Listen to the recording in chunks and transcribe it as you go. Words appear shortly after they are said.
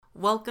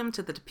Welcome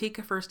to the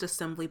Topeka First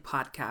Assembly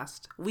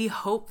podcast. We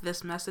hope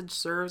this message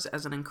serves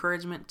as an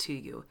encouragement to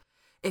you.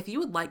 If you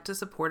would like to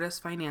support us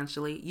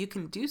financially, you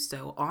can do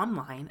so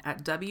online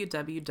at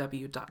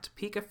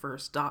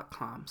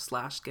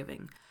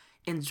www.topekafirst.com/giving.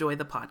 Enjoy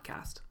the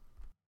podcast.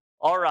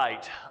 All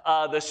right.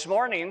 This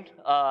morning,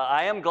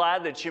 I am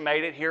glad that you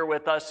made it here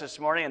with us this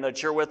morning and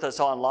that you're with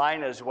us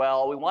online as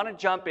well. We want to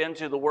jump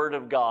into the Word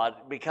of God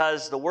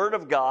because the Word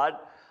of God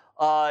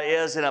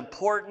is an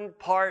important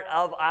part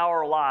of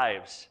our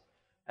lives.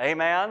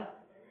 Amen?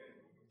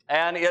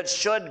 And it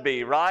should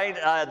be, right?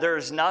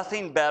 There's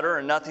nothing better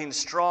and nothing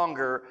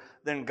stronger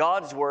than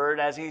God's Word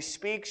as He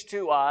speaks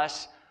to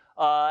us.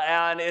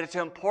 And it's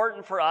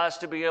important for us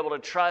to be able to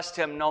trust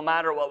Him no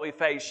matter what we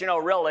face. You know,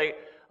 really,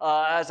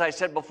 as I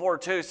said before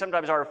too,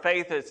 sometimes our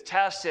faith is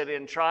tested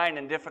in trying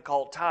and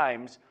difficult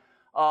times.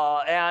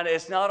 And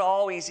it's not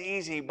always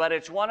easy, but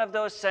it's one of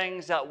those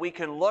things that we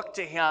can look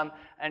to Him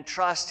and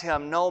trust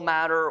Him no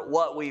matter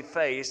what we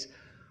face.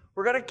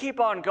 We're going to keep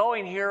on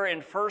going here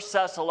in 1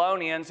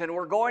 Thessalonians, and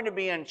we're going to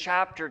be in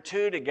chapter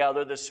 2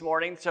 together this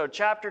morning. So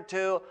chapter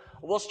 2,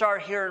 we'll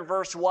start here in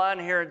verse 1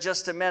 here in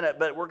just a minute,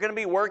 but we're going to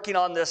be working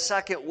on this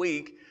second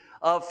week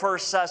of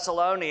 1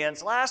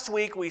 Thessalonians. Last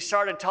week we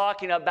started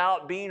talking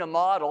about being a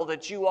model,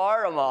 that you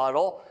are a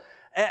model,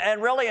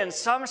 and really in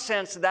some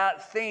sense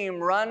that theme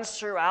runs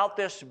throughout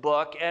this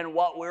book and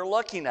what we're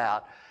looking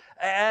at.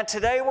 And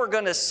today we're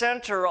going to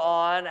center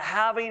on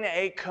having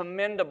a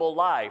commendable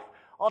life.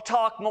 I'll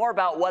talk more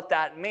about what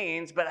that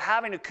means, but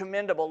having a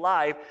commendable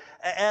life.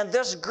 And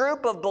this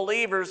group of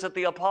believers that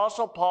the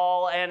Apostle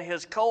Paul and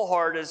his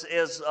cohort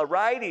is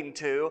writing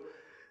to,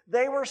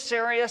 they were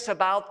serious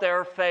about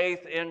their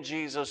faith in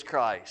Jesus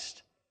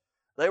Christ.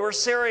 They were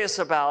serious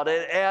about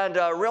it, and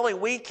really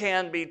we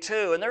can be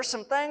too. And there's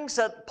some things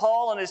that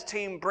Paul and his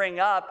team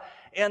bring up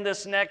in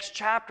this next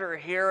chapter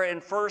here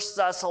in 1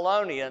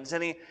 Thessalonians.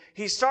 And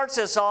he starts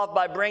this off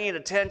by bringing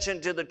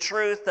attention to the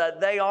truth that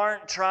they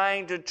aren't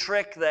trying to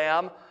trick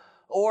them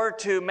or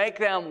to make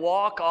them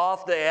walk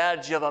off the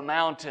edge of a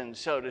mountain,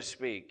 so to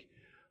speak.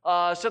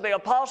 So the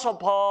Apostle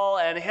Paul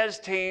and his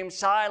team,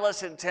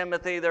 Silas and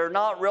Timothy, they're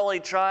not really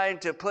trying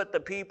to put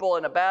the people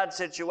in a bad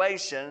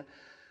situation.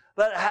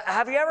 But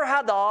have you ever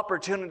had the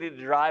opportunity to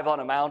drive on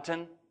a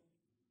mountain?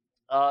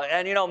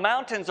 And you know,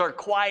 mountains are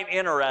quite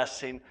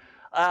interesting.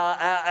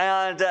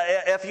 And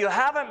if you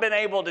haven't been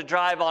able to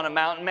drive on a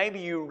mountain, maybe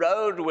you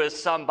rode with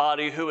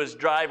somebody who was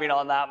driving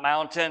on that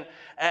mountain,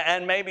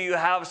 and maybe you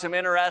have some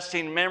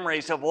interesting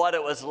memories of what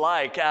it was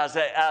like as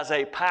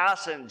a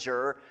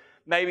passenger,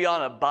 maybe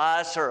on a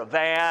bus or a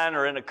van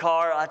or in a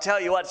car. I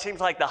tell you what, it seems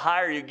like the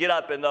higher you get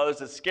up in those,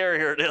 the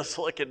scarier it is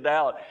looking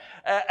down.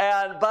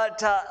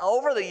 But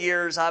over the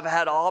years, I've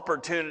had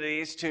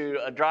opportunities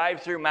to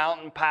drive through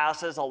mountain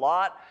passes a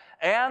lot,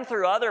 and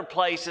through other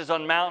places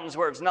on mountains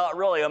where it's not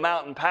really a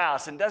mountain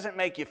pass and doesn't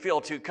make you feel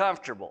too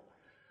comfortable.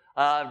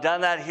 I've done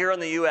that here in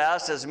the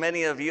U.S., as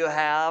many of you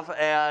have,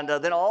 and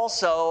then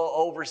also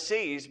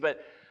overseas.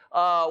 But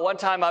one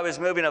time I was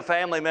moving a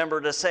family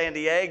member to San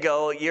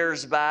Diego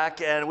years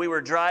back, and we were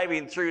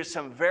driving through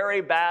some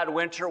very bad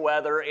winter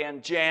weather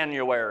in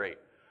January.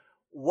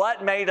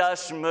 What made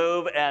us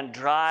move and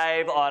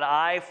drive on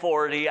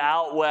I-40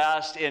 out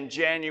west in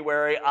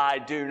January, I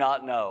do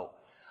not know.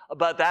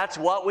 But that's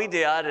what we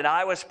did, and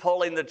I was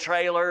pulling the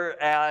trailer,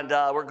 and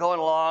we're going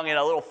along in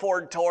a little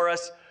Ford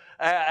Taurus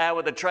and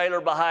with the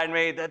trailer behind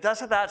me.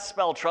 Doesn't that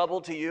spell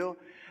trouble to you?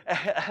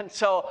 And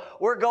so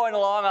we're going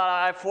along on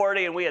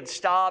I-40, and we had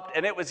stopped,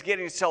 and it was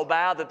getting so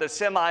bad that the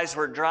semis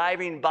were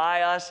driving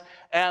by us,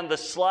 and the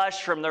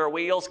slush from their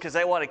wheels, because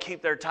they want to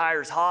keep their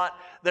tires hot,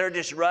 they're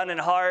just running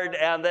hard,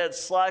 and that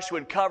slush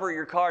would cover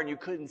your car, and you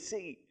couldn't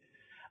see.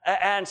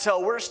 And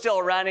so we're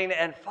still running,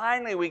 and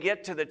finally we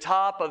get to the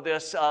top of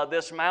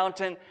this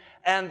mountain,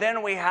 and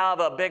then we have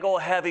a big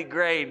old heavy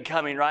grade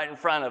coming right in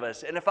front of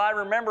us. And if I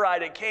remember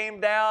right, it came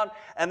down,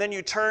 and then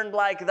you turned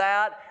like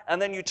that,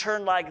 and then you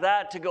turned like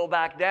that to go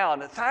back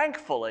down. And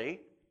thankfully,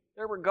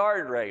 there were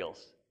guardrails.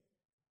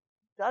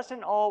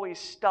 Doesn't always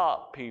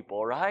stop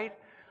people, right?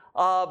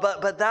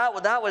 But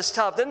that was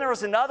tough. Then there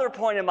was another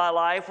point in my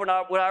life when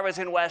I was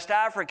in West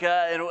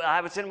Africa, and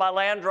I was in my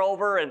Land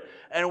Rover,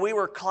 and we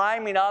were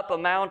climbing up a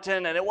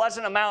mountain, and it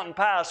wasn't a mountain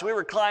pass. We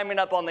were climbing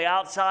up on the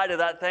outside of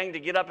that thing to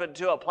get up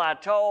into a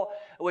plateau,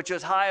 which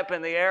was high up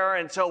in the air.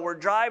 And so we're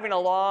driving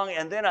along,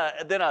 and then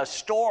a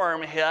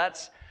storm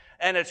hits,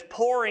 and it's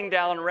pouring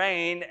down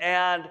rain,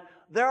 and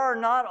there are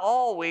not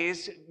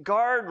always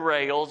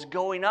guardrails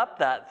going up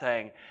that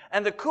thing.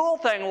 And the cool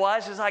thing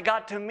was I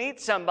got to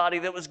meet somebody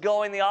that was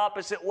going the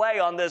opposite way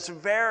on this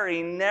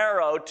very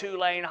narrow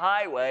 2-lane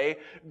highway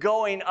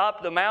going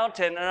up the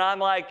mountain. And I'm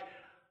like,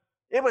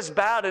 it was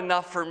bad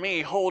enough for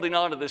me holding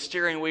onto the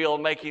steering wheel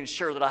and making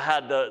sure that I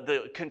had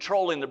the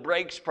controlling the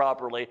brakes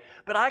properly.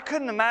 But I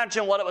couldn't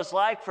imagine what it was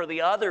like for the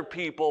other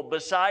people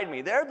beside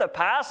me. They're the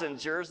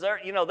passengers.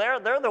 They're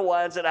the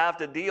ones that have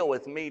to deal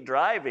with me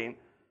driving.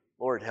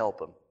 Lord help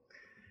them.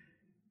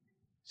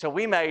 So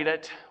we made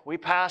it. We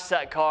passed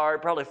that car.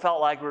 It probably felt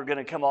like we were going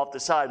to come off the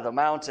side of the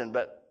mountain,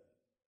 but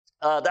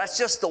That's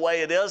just the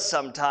way it is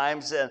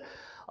sometimes. And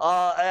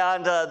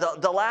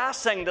the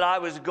last thing that I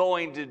was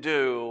going to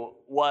do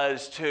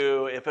was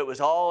to, if it was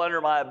all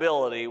under my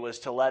ability, was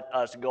to let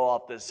us go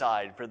off this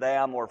side, for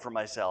them or for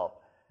myself.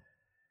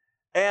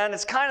 And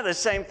it's kind of the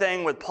same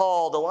thing with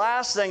Paul. The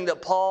last thing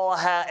that Paul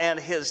and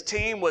his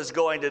team was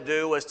going to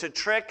do was to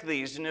trick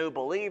these new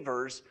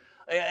believers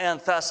in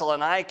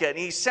Thessalonica. And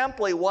he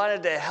simply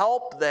wanted to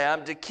help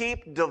them to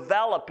keep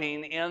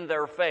developing in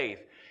their faith.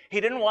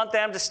 He didn't want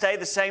them to stay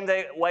the same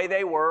way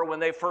they were when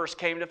they first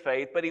came to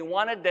faith, but he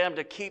wanted them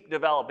to keep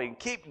developing,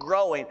 keep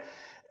growing.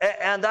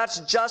 And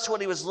that's just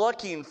what he was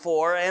looking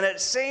for. And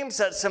it seems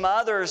that some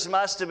others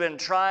must have been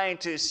trying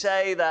to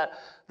say that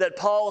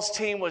Paul's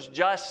team was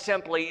just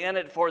simply in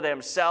it for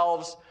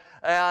themselves.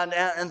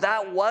 And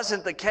that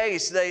wasn't the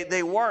case.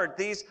 They weren't.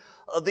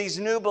 These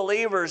new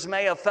believers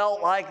may have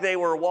felt like they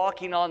were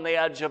walking on the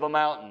edge of a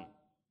mountain.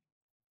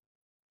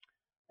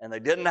 And they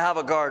didn't have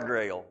a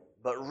guardrail.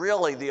 But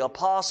really, the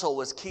apostle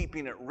was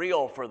keeping it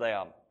real for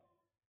them.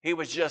 He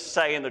was just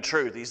saying the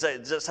truth. He's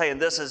just saying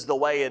this is the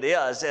way it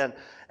is.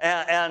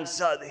 And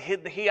so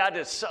he had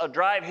to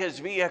drive his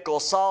vehicle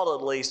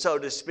solidly, so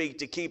to speak,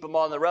 to keep him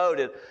on the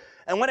road.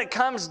 And when it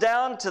comes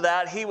down to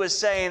that, he was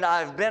saying,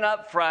 I've been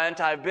up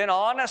front, I've been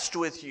honest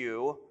with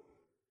you.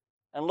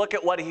 And look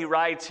at what he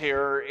writes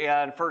here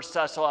in 1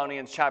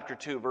 Thessalonians chapter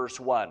 2, verse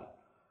 1.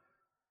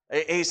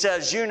 He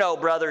says, you know,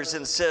 brothers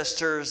and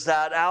sisters,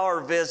 that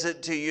our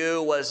visit to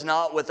you was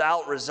not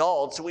without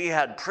results. We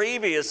had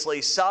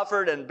previously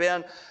suffered and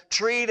been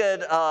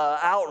treated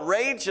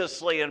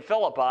outrageously in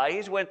Philippi.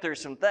 He's went through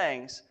some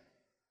things.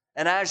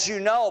 And as you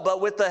know, but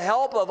with the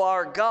help of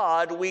our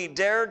God, we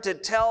dared to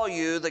tell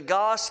you the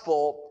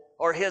gospel,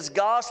 or his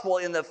gospel,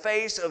 in the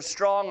face of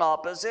strong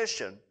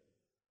opposition.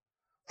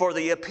 For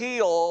the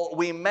appeal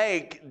we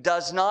make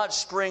does not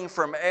spring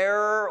from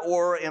error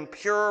or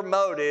impure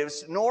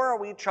motives, nor are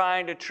we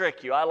trying to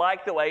trick you. I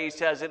like the way he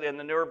says it in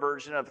the newer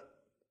version of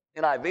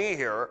NIV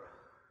here.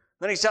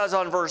 Then he says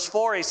on verse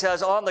 4, he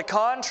says, on the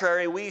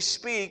contrary, we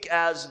speak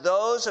as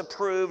those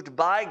approved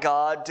by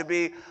God to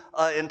be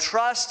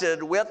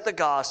entrusted with the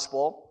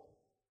gospel.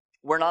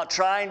 We're not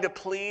trying to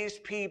please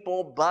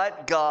people,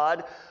 but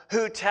God,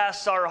 who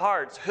tests our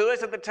hearts. Who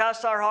is it that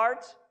tests our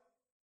hearts?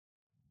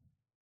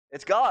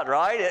 It's God,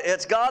 right?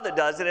 It's God that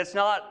does it. It's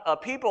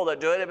not people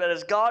that do it, but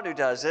it's God who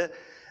does it.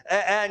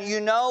 And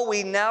you know,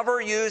 we never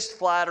used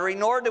flattery,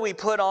 nor do we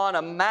put on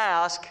a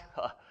mask.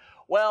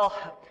 Well,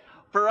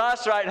 for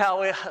us right now,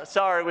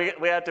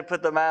 we have to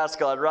put the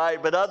mask on, right?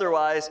 But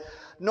otherwise,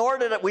 nor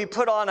did we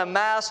put on a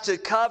mask to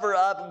cover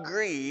up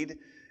greed.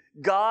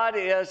 God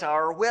is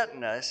our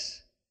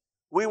witness.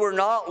 We were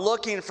not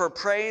looking for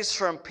praise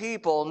from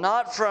people,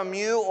 not from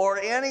you or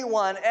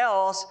anyone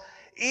else,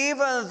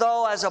 even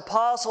though as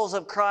apostles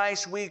of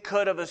Christ we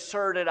could have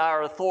asserted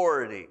our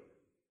authority.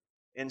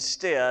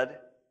 Instead,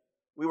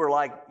 we were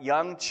like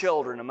young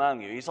children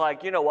among you. He's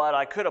like, you know what,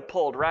 I could have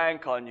pulled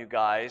rank on you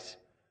guys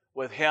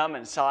with him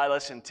and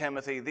Silas and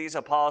Timothy, these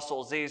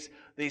apostles, these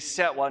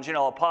sent ones. You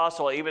know,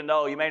 apostle, even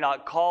though you may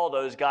not call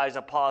those guys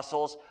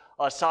apostles,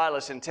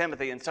 Silas and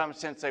Timothy, in some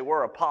sense they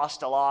were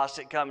apostolos,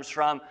 it comes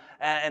from,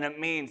 and it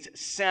means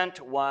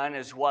sent one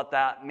is what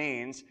that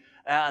means.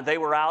 They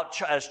were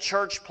out as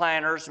church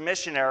planters,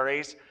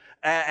 missionaries,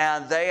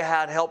 and they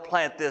had helped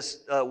plant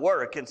this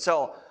work. And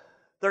so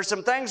there's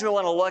some things we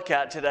want to look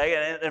at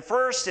today. And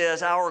first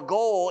is our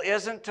goal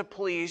isn't to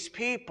please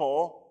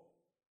people,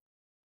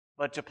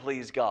 but to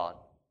please God.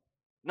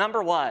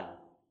 Number one,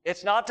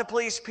 it's not to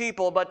please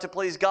people, but to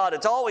please God.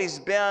 It's always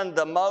been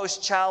the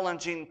most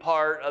challenging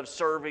part of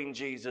serving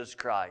Jesus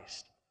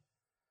Christ.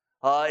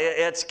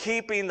 It's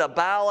keeping the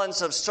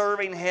balance of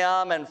serving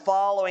Him and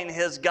following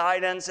His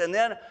guidance, and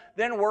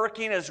then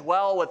working as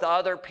well with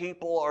other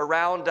people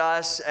around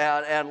us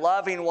and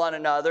loving one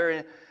another.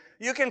 And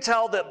you can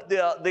tell that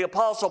the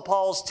Apostle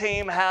Paul's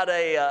team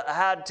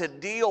had to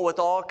deal with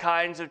all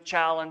kinds of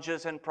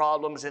challenges and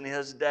problems in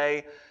his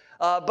day,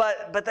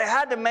 but they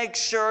had to make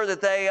sure that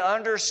they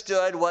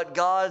understood what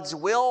God's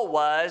will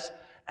was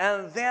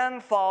and then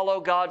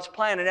follow God's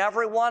plan. And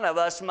every one of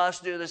us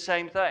must do the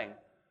same thing.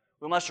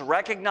 We must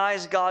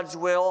recognize God's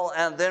will,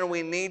 and then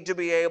we need to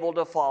be able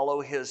to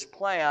follow His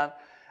plan.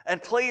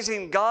 And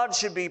pleasing God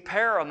should be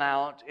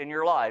paramount in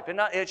your life.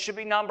 It should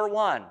be number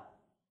one.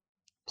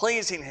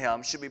 Pleasing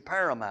Him should be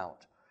paramount.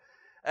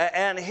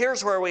 And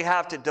here's where we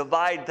have to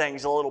divide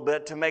things a little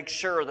bit to make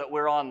sure that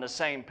we're on the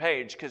same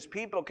page, because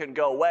people can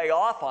go way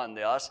off on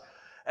this.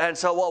 And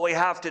so what we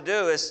have to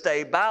do is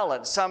stay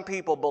balanced. Some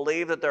people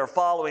believe that they're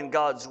following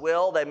God's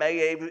will. They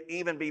may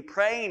even be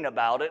praying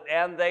about it,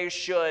 and they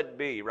should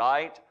be,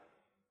 right?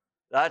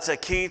 That's a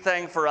key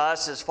thing for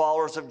us as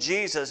followers of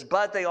Jesus.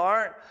 But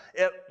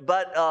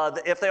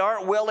if they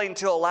aren't willing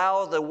to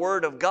allow the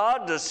Word of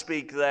God to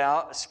speak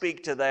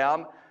to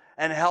them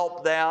and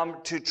help them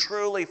to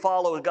truly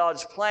follow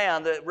God's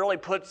plan, that really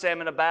puts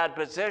them in a bad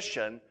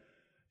position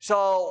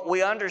So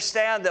we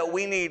understand that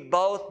we need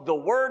both the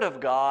Word of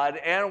God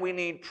and we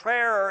need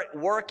prayer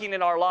working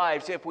in our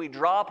lives. If we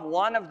drop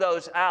one of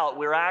those out,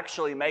 we're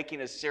actually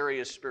making a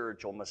serious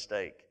spiritual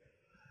mistake.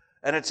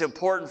 And it's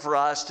important for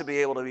us to be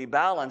able to be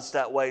balanced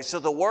that way. So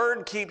the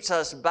Word keeps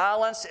us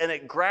balanced and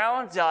it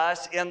grounds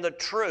us in the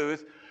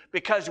truth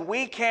because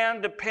we can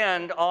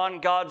depend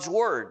on God's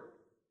Word.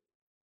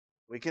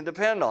 We can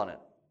depend on it.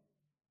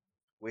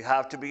 We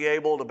have to be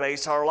able to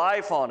base our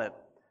life on it.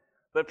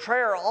 But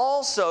prayer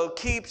also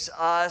keeps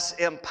us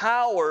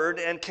empowered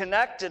and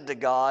connected to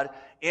God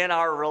in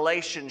our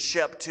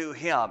relationship to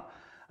Him.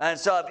 And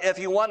so if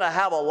you want to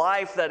have a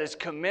life that is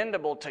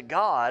commendable to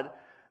God,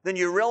 then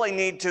you really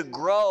need to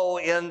grow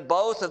in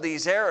both of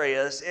these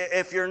areas.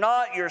 If you're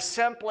not, you're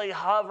simply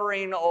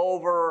hovering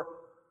over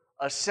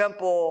a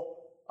simple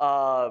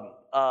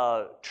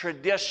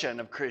tradition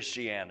of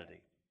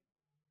Christianity.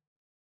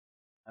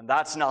 And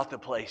that's not the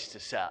place to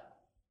set.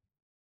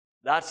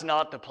 That's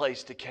not the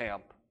place to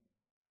camp.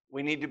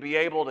 We need to be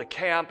able to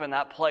camp in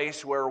that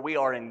place where we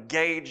are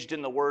engaged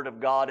in the Word of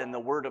God and the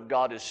Word of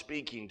God is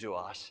speaking to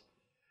us.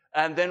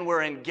 And then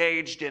we're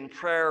engaged in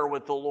prayer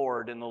with the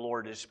Lord and the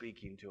Lord is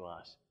speaking to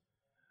us.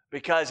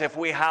 Because if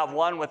we have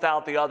one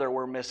without the other,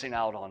 we're missing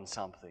out on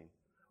something.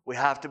 We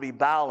have to be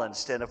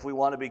balanced, and if we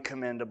want to be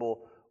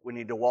commendable, we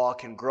need to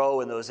walk and grow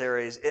in those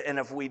areas. And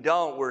if we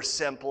don't, we're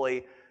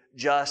simply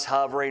just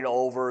hovering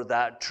over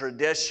that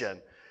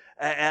tradition.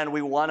 And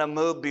we want to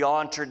move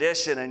beyond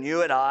tradition. And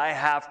you and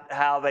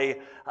I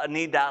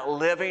need that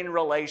living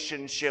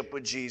relationship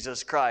with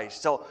Jesus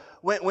Christ. So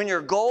when your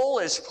goal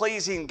is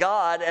pleasing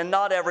God and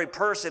not every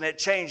person, it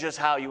changes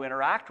how you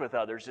interact with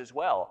others as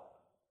well.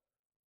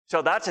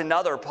 So that's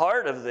another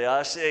part of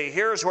this.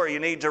 Here's where you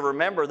need to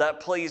remember that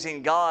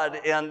pleasing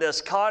God in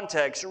this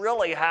context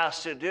really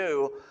has to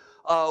do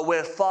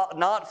with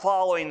not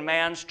following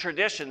man's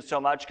tradition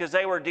so much, because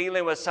they were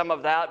dealing with some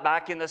of that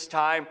back in this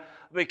time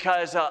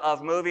because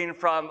of moving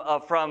from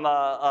some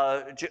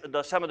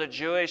of the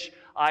Jewish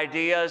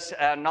ideas,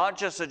 and not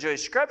just the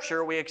Jewish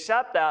scripture, we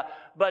accept that,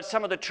 but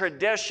some of the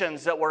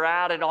traditions that were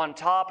added on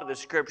top of the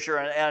scripture,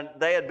 and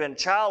they had been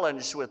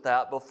challenged with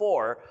that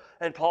before,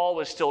 and Paul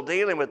was still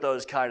dealing with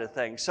those kind of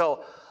things.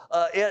 So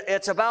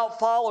it's about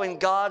following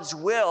God's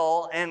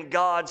will and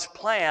God's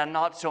plan,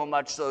 not so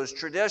much those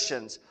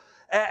traditions.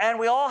 And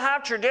we all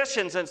have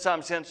traditions in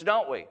some sense,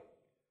 don't we?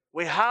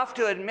 We have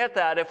to admit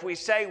that. If we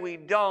say we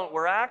don't,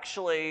 we're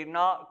actually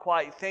not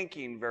quite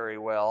thinking very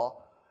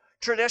well.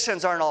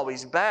 Traditions aren't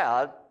always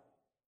bad.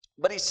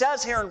 But he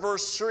says here in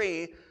verse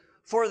 3,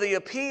 "For the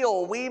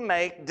appeal we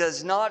make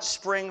does not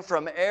spring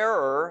from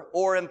error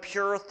or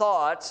impure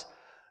thoughts,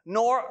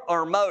 nor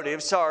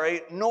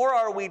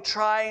are we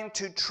trying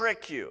to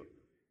trick you."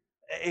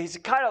 He's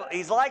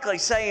likely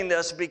saying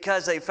this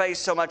because they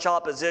faced so much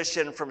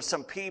opposition from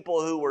some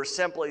people who were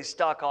simply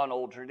stuck on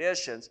old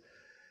traditions.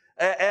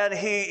 And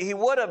he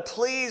would have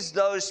pleased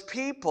those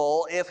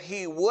people if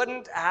he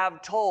wouldn't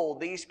have told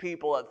these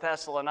people at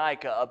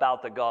Thessalonica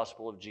about the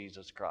gospel of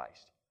Jesus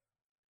Christ.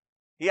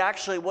 He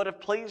actually would have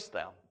pleased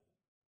them.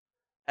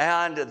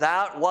 And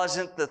that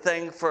wasn't the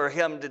thing for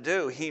him to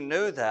do. He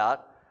knew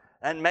that.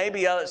 And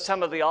maybe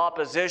some of the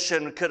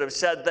opposition could have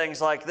said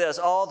things like this: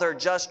 "Oh, they're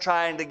just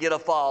trying to get a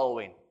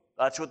following.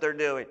 That's what they're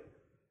doing."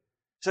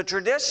 So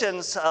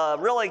traditions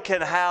really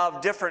can have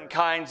different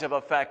kinds of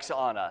effects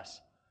on us.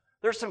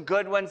 There's some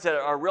good ones that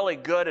are really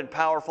good and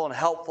powerful and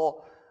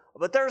helpful,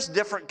 but there's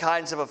different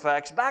kinds of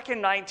effects. Back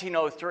in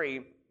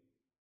 1903,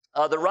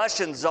 the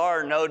Russian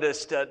Tsar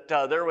noticed that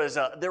there was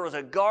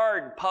a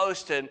guard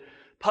posted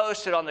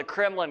on the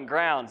Kremlin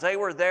grounds. They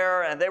were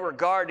there and they were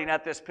guarding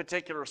at this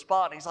particular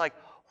spot. And he's like,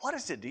 "What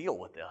is the deal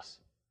with this?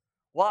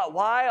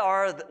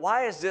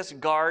 Why is this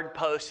guard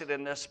posted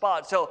in this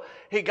spot?" So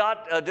he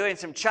got doing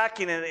some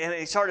checking and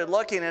he started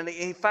looking, and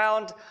he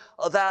found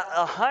that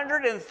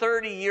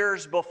 130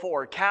 years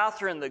before,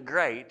 Catherine the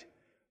Great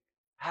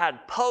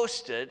had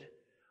posted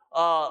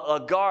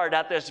a guard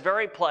at this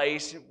very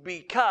place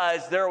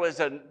because there was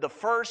the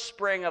first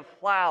spring of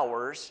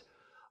flowers,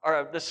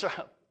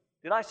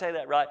 did I say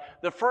that right?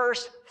 The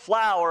first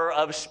flower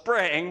of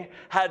spring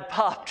had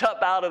popped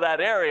up out of that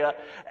area.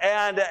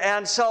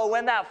 And so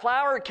when that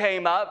flower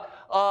came up,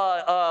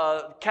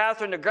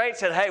 Catherine the Great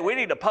said, "Hey, we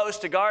need to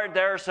post a guard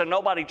there so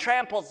nobody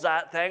tramples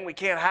that thing. We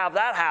can't have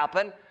that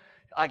happen."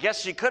 I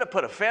guess she could have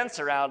put a fence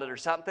around it or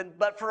something.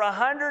 But for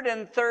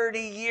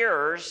 130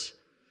 years,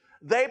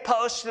 they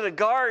posted a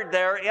guard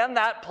there in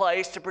that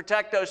place to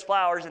protect those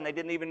flowers, and they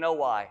didn't even know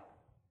why.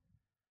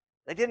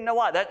 They didn't know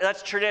why.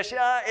 That's tradition.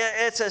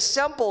 It's a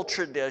simple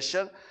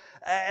tradition.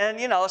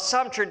 And,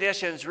 some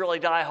traditions really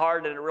die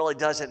hard and it really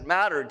doesn't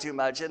matter too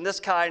much. And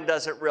this kind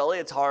doesn't really.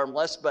 It's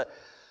harmless. But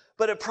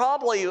it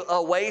probably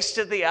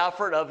wasted the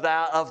effort of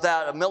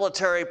that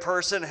military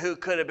person who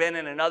could have been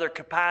in another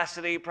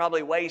capacity,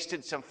 probably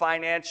wasted some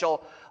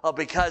financial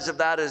because of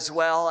that as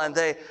well. And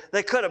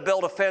they could have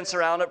built a fence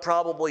around it,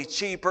 probably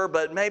cheaper,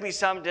 but maybe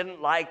some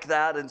didn't like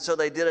that, and so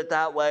they did it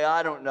that way.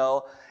 I don't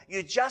know.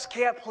 You just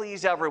can't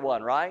please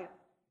everyone, right?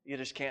 You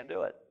just can't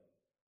do it.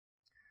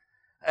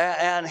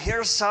 And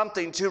here's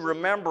something to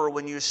remember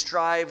when you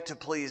strive to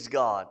please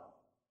God.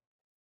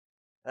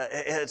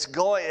 It's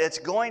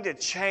going to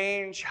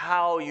change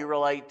how you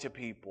relate to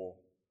people.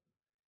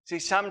 See,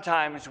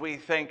 sometimes we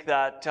think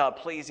that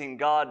pleasing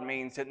God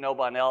means that no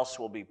one else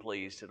will be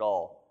pleased at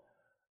all.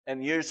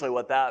 And usually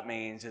what that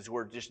means is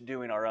we're just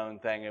doing our own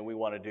thing and we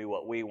want to do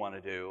what we want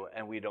to do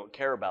and we don't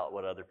care about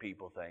what other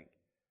people think.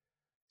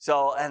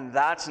 So, and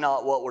that's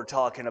not what we're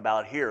talking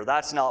about here.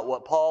 That's not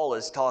what Paul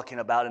is talking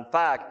about. In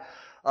fact,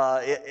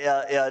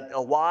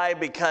 why?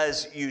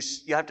 Because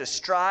you have to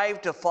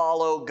strive to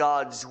follow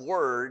God's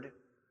word,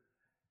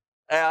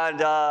 and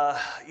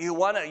you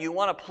want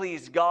to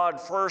please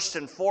God first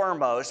and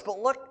foremost. But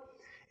look,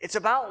 it's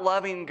about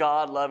loving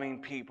God,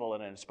 loving people,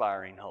 and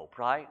inspiring hope,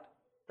 right?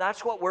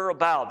 That's what we're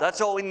about. That's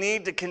what we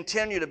need to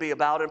continue to be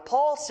about. And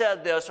Paul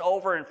said this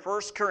over in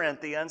 1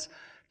 Corinthians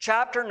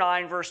chapter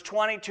 9, verse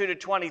 22 to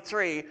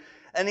 23,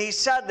 and he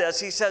said this.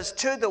 He says,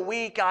 "To the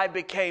weak I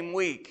became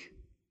weak,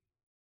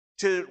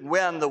 to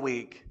win the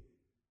weak.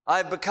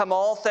 I've become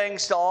all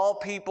things to all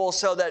people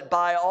so that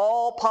by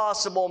all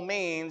possible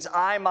means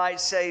I might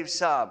save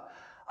some.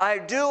 I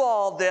do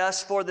all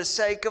this for the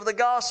sake of the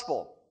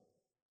gospel."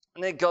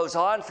 And it goes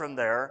on from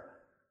there.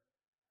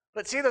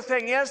 But see, the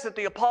thing is that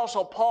the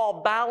Apostle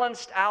Paul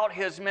balanced out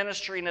his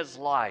ministry and his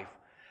life.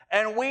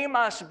 And we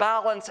must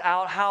balance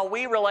out how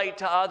we relate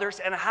to others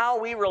and how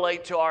we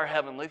relate to our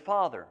Heavenly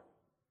Father.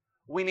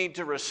 We need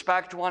to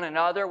respect one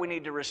another. We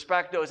need to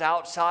respect those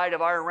outside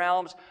of our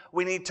realms.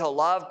 We need to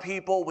love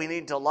people. We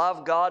need to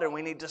love God, and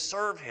we need to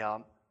serve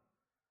Him.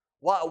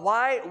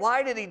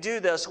 Why did he do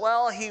this?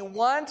 Well, he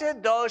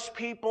wanted those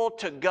people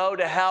to go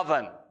to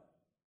heaven.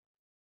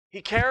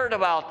 He cared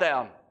about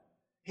them.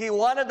 He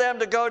wanted them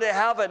to go to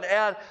heaven.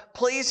 And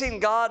pleasing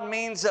God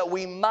means that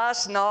we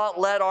must not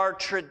let our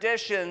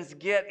traditions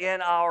get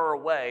in our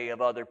way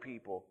of other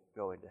people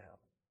going to heaven.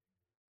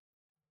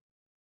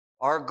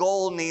 Our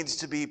goal needs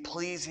to be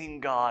pleasing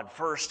God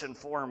first and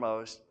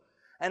foremost.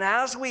 And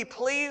as we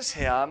please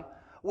Him,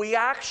 we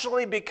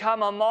actually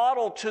become a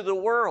model to the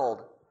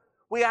world.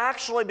 We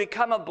actually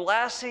become a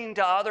blessing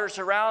to others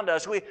around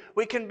us.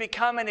 We can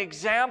become an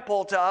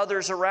example to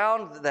others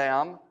around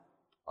them,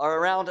 or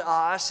around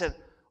us, and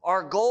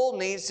our goal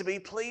needs to be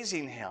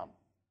pleasing Him.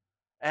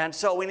 And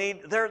so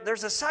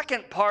there's a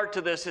second part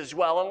to this as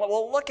well, and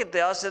we'll look at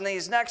this in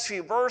these next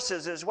few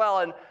verses as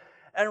well,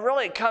 and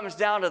really it comes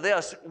down to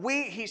this.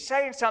 He's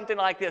saying something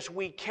like this: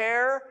 we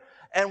care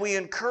and we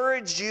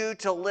encourage you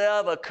to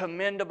live a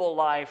commendable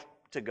life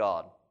to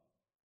God.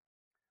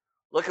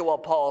 Look at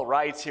what Paul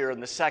writes here in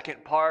the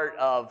second part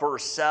of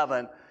verse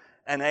 7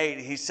 and 8.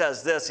 He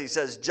says this, he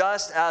says,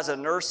 "Just as a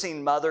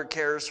nursing mother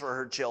cares for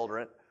her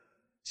children,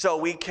 so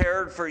we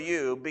cared for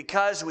you.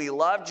 Because we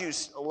loved you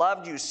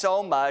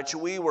so much,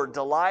 we were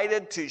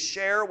delighted to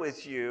share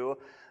with you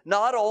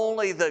not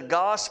only the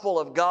gospel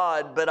of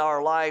God, but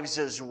our lives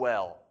as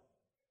well."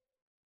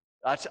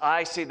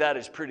 I see that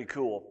as pretty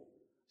cool.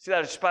 See,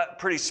 that is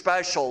pretty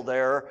special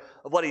there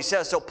of what he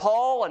says. So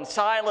Paul and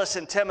Silas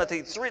and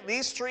Timothy,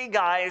 these three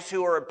guys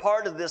who are a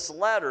part of this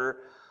letter,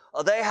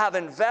 they have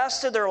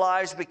invested their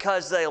lives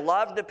because they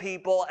love the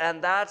people,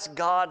 and that's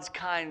God's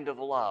kind of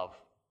love.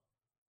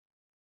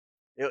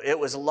 It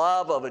was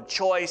love of a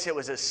choice. It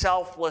was a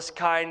selfless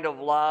kind of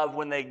love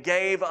when they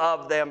gave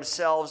of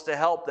themselves to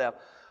help them.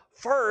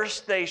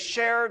 First, they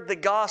shared the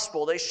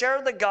gospel. They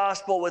shared the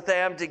gospel with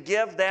them to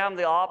give them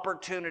the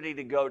opportunity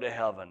to go to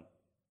heaven.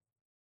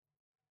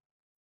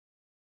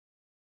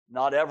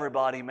 Not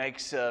everybody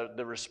makes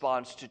the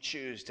response to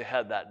choose to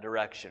head that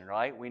direction,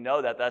 right? We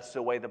know that that's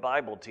the way the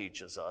Bible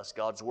teaches us.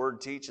 God's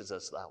Word teaches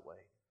us that way.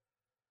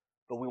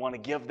 But we want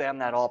to give them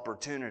that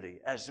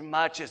opportunity as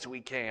much as we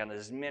can,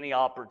 as many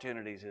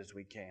opportunities as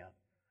we can.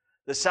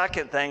 The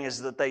second thing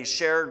is that they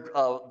shared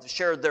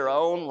their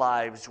own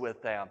lives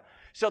with them.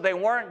 So they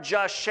weren't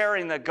just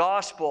sharing the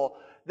gospel,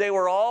 they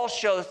were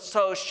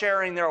also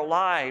sharing their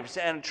lives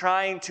and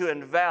trying to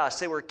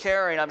invest. They were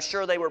caring. I'm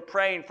sure they were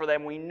praying for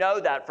them. We know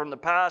that from the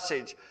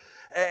passage.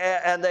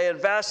 And they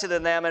invested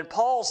in them. And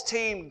Paul's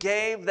team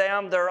gave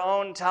them their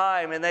own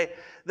time. And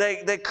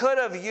they could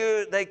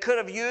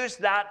have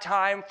used that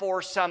time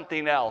for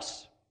something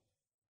else.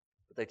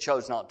 But they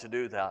chose not to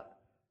do that.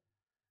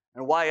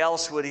 And why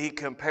else would he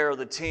compare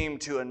the team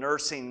to a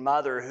nursing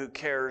mother who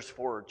cares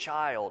for her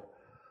child?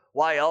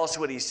 Why else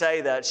would he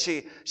say that?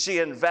 She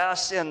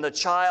invests in the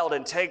child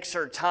and takes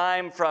her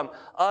time from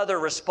other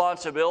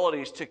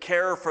responsibilities to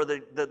care for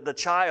the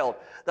child.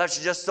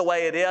 That's just the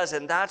way it is,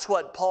 and that's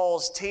what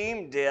Paul's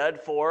team did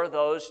for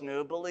those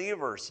new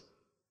believers.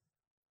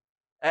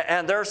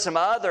 And there's some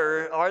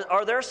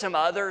are there some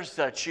others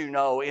that you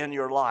know in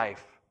your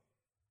life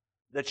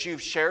that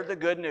you've shared the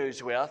good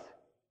news with,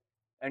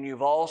 and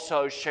you've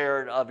also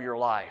shared of your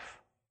life?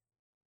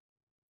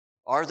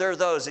 Are there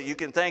those that you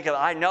can think of?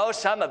 I know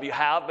some of you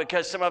have,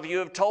 because some of you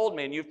have told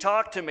me and you've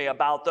talked to me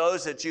about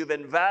those that you've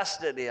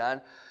invested in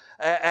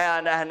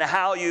and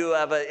how you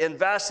have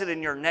invested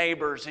in your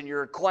neighbors and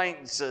your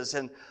acquaintances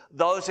and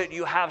those that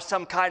you have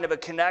some kind of a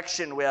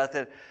connection with.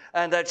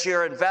 and that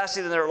you're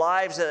investing in their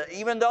lives,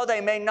 even though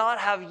they may not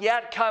have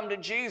yet come to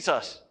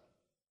Jesus.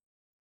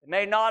 They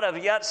may not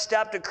have yet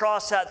stepped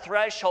across that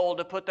threshold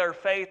to put their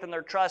faith and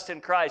their trust in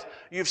Christ.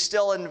 You've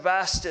still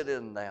invested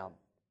in them.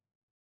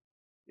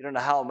 You don't know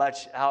how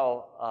much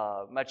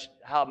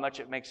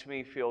it makes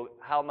me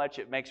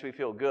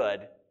feel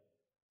good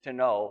to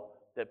know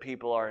that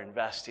people are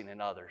investing in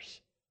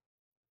others.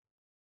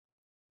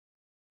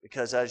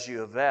 Because as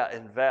you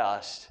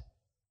invest,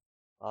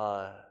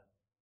 how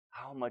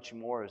much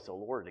more is the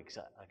Lord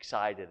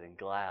excited and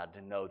glad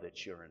to know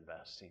that you're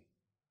investing?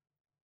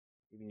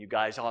 Even you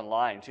guys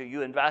online too,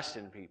 you invest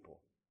in people.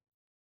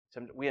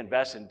 We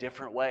invest in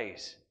different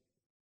ways.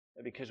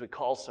 Maybe because we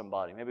call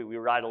somebody, maybe we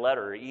write a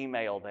letter or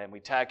email them,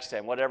 we text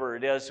them, whatever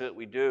it is that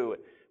we do,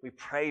 we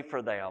pray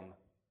for them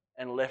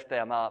and lift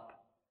them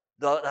up.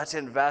 That's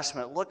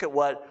investment. Look at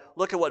what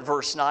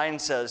verse 9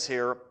 says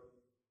here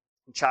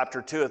in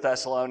chapter 2 of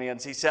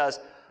Thessalonians. He says,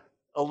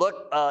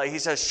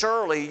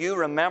 surely you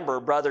remember,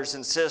 brothers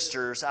and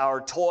sisters,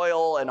 our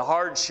toil and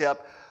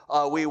hardship.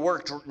 We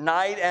worked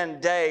night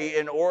and day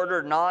in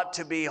order not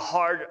to be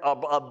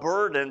a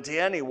burden to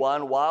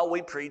anyone while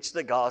we preach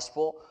the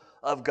gospel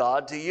of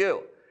God to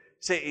you.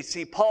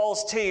 See,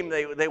 Paul's team,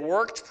 they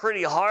worked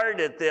pretty hard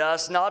at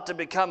this, not to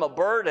become a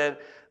burden,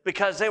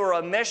 because they were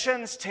a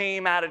missions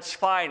team at its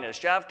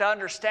finest. You have to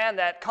understand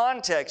that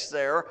context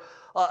there.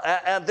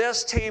 And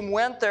this team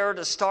went there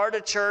to start a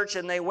church,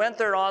 and they went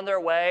there on their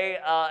way.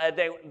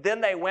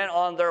 Then they went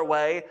on their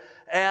way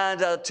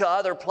and to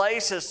other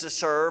places to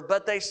serve,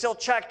 but they still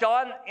checked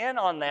in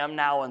on them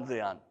now and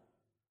then.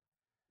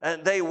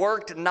 And they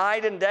worked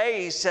night and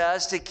day, he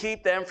says, to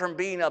keep them from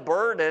being a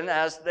burden,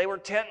 as they were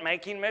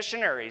tent-making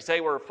missionaries.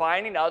 They were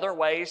finding other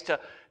ways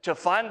to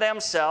fund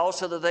themselves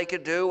so that they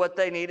could do what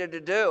they needed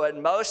to do.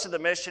 And most of the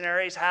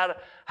missionaries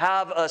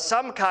have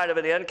some kind of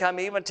an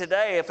income even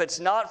today. If it's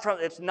not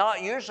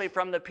usually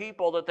from the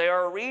people that they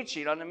are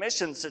reaching on the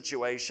mission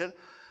situation,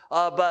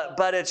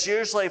 but it's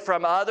usually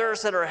from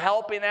others that are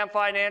helping them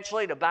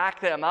financially to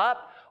back them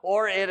up,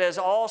 or it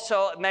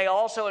may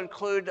also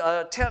include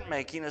tent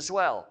making as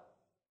well.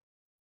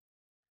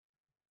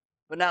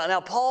 But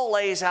now Paul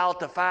lays out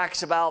the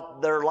facts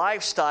about their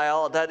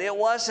lifestyle, that it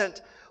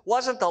wasn't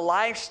the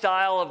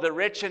lifestyle of the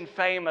rich and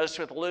famous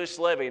with loose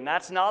living.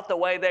 That's not the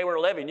way they were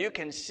living. You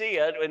can see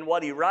it in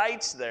what he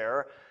writes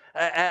there,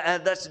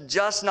 and that's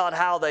just not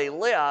how they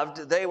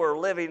lived. They were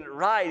living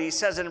right. He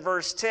says in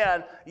verse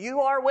 10,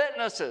 you are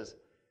witnesses.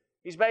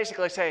 He's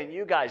basically saying,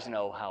 you guys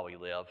know how we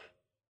live.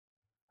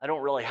 I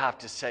don't really have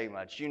to say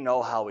much. You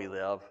know how we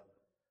live.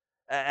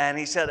 And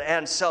he said,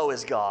 and so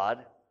is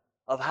God,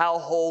 of how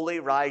holy,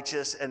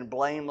 righteous, and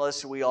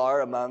blameless we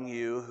are among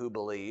you who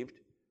believed.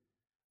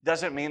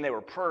 Doesn't mean they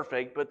were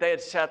perfect, but they had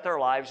set their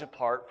lives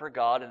apart for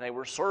God, and they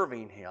were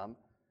serving Him,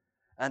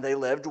 and they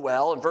lived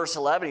well. In verse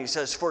 11, he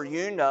says, for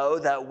you know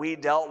that we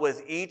dealt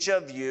with each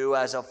of you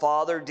as a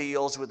father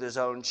deals with his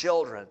own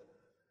children.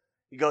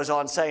 He goes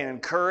on saying,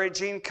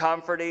 encouraging,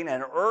 comforting,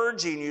 and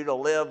urging you to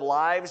live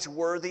lives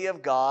worthy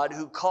of God,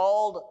 who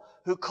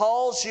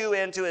calls you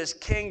into His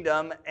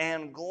kingdom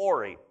and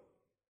glory.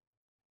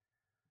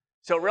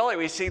 So really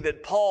we see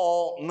that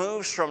Paul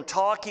moves from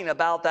talking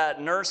about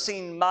that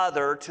nursing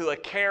mother to a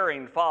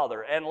caring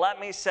father. And let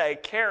me say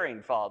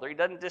caring father. He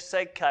doesn't just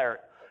say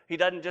care. He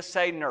doesn't just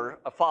say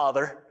a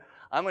father.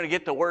 I'm going to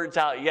get the words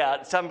out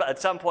yet.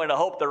 At some point I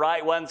hope the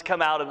right ones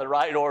come out in the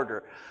right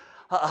order.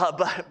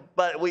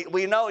 But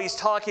we know he's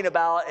talking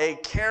about a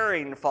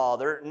caring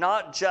father,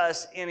 not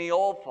just any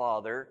old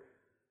father.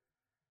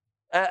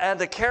 And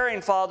the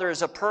caring father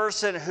is a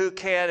person who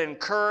can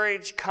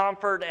encourage,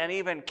 comfort, and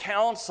even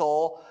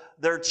counsel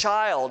their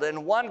child.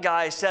 And one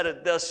guy said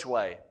it this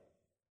way.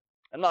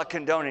 I'm not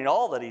condoning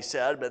all that he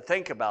said, but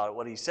think about it,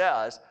 what he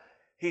says.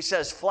 He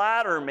says,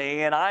 flatter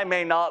me and I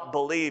may not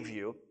believe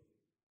you.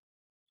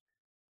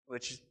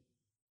 Which,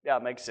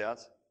 makes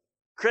sense.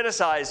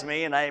 Criticize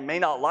me and I may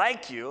not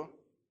like you.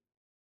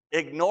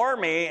 Ignore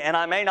me and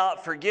I may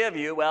not forgive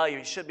you. Well,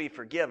 you should be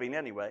forgiving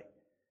anyway.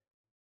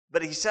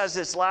 But he says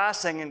this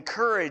last thing,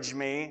 encourage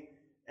me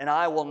and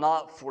I will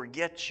not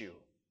forget you.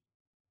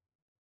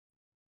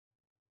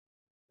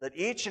 That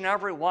each and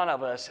every one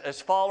of us, as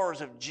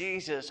followers of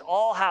Jesus,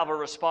 all have a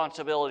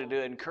responsibility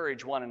to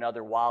encourage one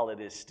another while it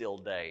is still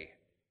day.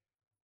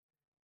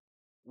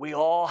 We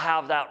all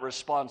have that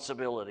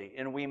responsibility,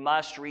 and we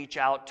must reach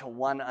out to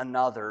one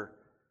another.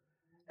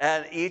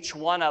 And each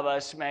one of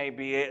us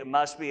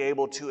must be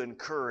able to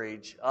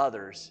encourage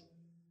others.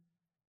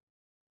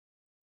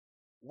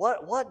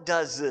 What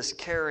does this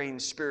caring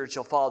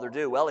spiritual father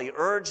do? Well, he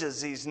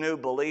urges these new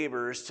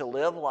believers to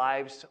live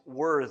lives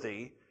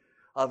worthy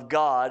of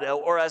God,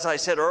 or as I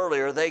said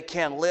earlier, they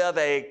can live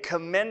a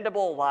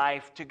commendable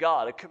life to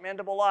God, a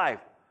commendable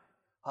life.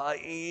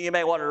 You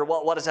may wonder,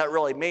 what does that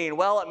really mean?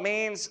 Well, it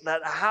means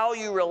that how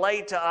you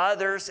relate to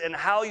others and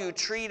how you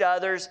treat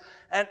others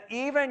and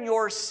even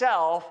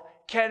yourself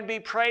can be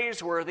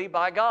praiseworthy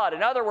by God.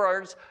 In other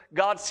words,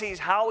 God sees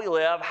how we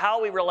live,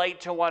 how we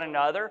relate to one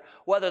another,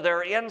 whether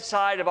they're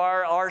inside of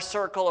our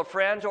circle of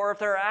friends or if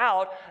they're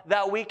out,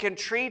 that we can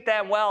treat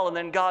them well. And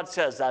then God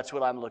says, that's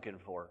what I'm looking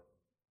for.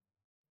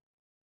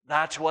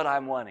 That's what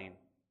I'm wanting.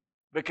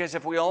 Because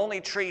if we only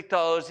treat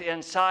those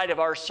inside of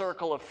our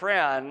circle of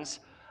friends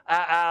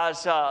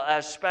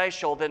as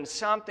special, then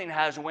something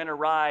has went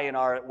awry in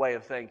our way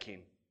of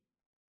thinking.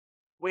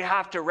 We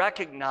have to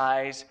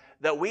recognize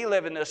that we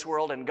live in this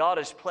world and God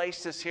has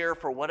placed us here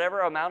for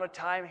whatever amount of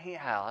time He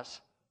has.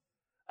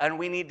 And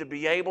we need to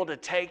be able to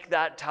take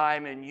that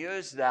time and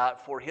use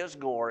that for His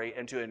glory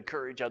and to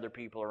encourage other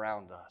people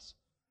around us.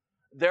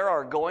 There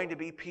are going to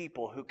be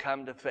people who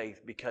come to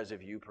faith because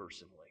of you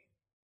personally.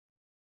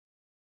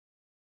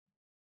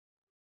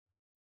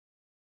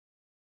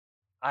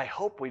 I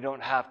hope we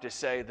don't have to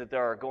say that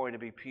there are going to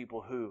be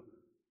people who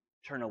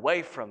turn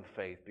away from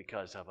faith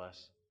because of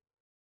us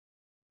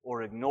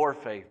or ignore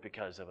faith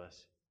because of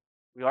us.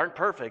 We aren't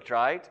perfect,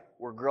 right?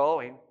 We're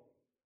growing.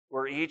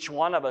 Each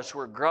one of us,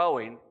 we're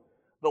growing.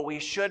 But we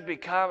should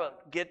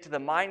get to the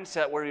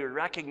mindset where we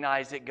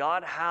recognize that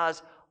God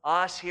has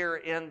us here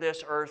in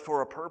this earth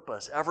for a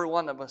purpose. Every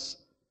one of us.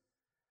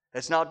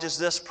 It's not just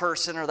this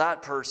person or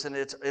that person.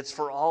 It's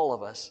for all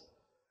of us.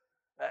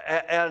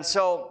 And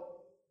so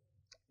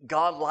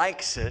God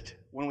likes it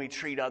when we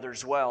treat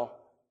others well.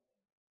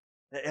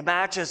 It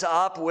matches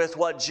up with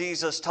what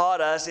Jesus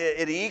taught us.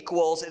 It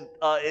equals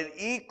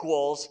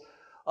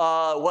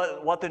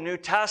what the New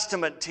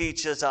Testament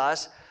teaches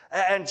us.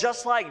 And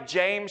just like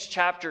James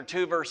chapter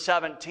 2 verse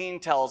 17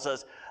 tells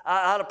us,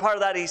 out of part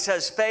of that he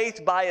says,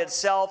 faith by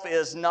itself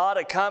is not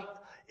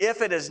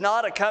if it is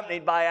not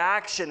accompanied by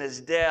action is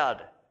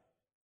dead.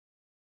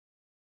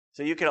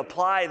 So you can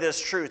apply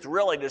this truth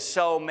really to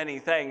so many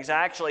things.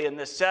 Actually, in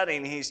this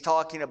setting, he's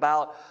talking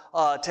about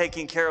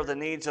taking care of the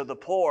needs of the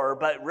poor.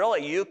 But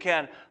really, you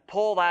can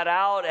pull that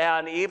out,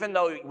 and even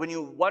though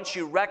once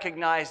you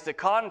recognize the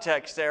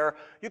context there,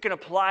 you can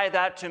apply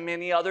that to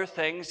many other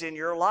things in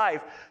your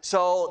life.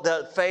 So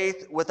that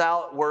faith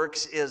without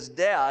works is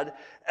dead.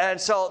 And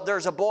so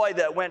there's a boy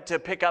that went to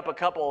pick up a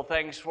couple of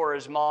things for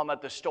his mom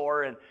at the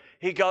store, and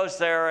he goes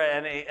there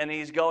and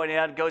he's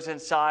goes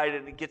inside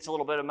and he gets a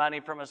little bit of money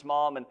from his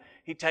mom, and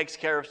he takes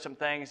care of some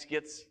things,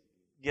 gets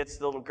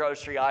the little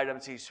grocery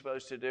items he's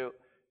supposed to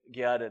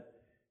get. And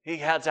he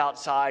heads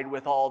outside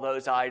with all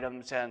those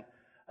items, and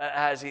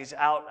as he's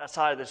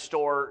outside of the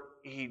store,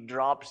 he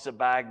drops the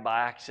bag by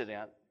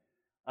accident.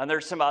 And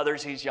there's some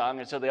others, he's young,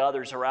 and so the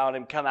others around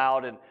him come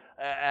out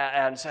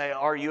and say,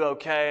 are you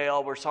okay?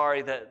 Oh, we're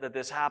sorry that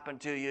this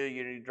happened to you.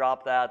 You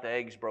dropped that, the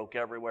eggs broke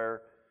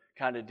everywhere,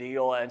 kind of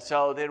deal. And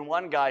so then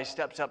one guy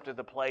steps up to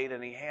the plate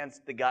and he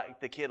hands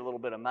the kid a little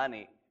bit of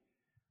money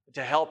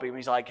to help him.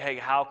 He's like, hey,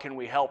 how can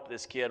we help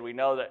this kid? We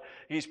know that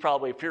he's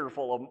probably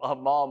fearful of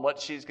mom,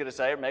 what she's going to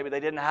say, or maybe they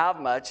didn't have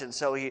much. And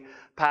so he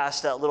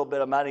passed that little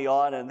bit of money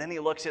on, and then he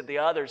looks at the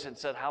others and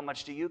said, how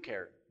much do you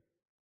care?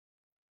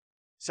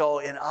 So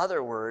in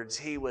other words,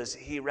 he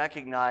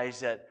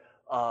recognized that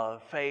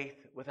faith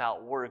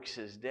without works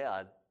is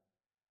dead.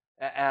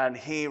 And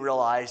he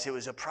realized it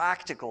was a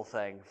practical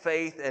thing.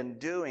 Faith and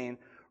doing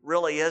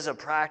really is a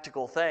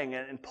practical thing.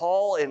 And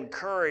Paul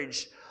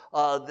encouraged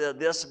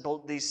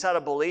these set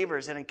of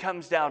believers, and it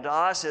comes down to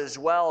us as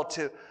well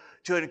to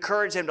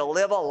encourage them to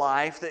live a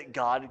life that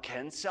God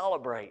can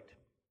celebrate.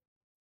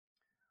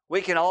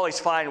 We can always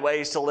find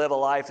ways to live a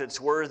life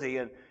that's worthy.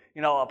 And,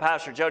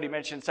 Pastor Jody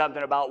mentioned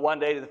something about one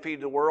day to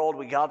feed the world.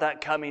 We got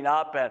that coming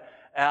up.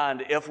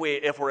 And if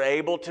we're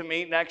able to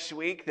meet next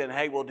week, then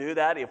hey, we'll do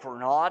that. If we're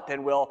not,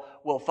 then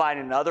we'll find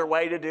another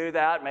way to do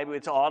that. Maybe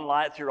it's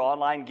through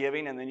online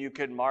giving, and then you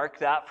could mark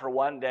that for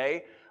one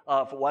day.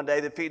 For one day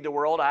to feed the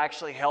world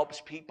actually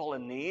helps people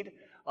in need,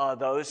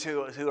 those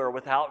who are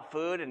without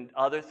food and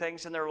other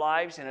things in their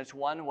lives, and it's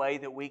one way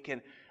that we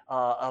can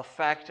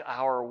affect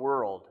our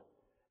world.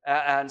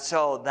 And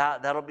so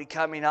that'll be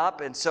coming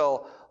up, and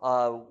so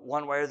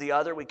one way or the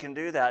other we can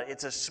do that.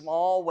 It's a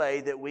small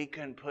way that we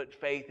can put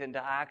faith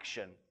into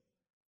action.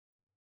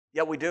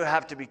 Yet we do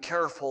have to be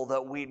careful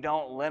that we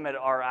don't limit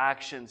our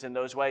actions in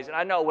those ways. And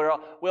I know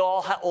we'll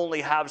all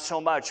only have so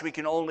much. We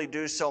can only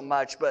do so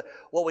much. But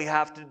what we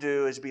have to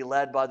do is be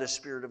led by the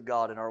Spirit of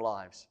God in our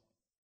lives.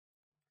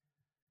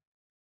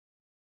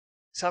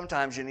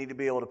 Sometimes you need to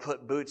be able to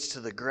put boots to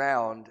the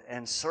ground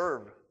and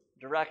serve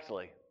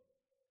directly.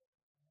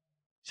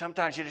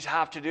 Sometimes you just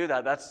have to do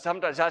that.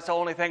 Sometimes that's the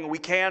only thing we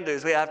can do,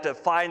 is we have to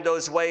find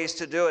those ways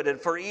to do it. And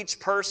for each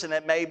person,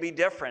 it may be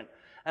different.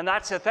 And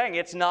that's the thing.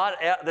 It's not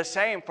the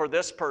same for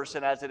this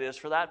person as it is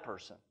for that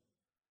person.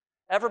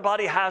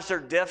 Everybody has their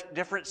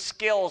different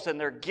skills and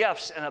their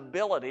gifts and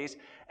abilities.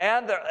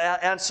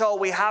 And so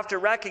we have to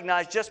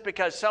recognize, just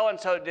because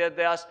so-and-so did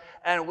this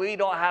and we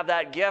don't have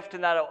that gift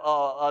and that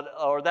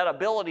or that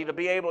ability to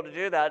be able to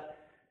do that,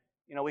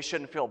 we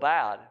shouldn't feel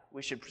bad.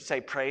 We should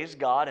say, praise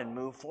God, and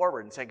move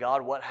forward and say,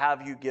 God, what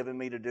have you given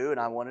me to do? And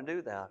I want to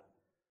do that.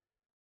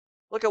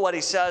 Look at what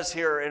he says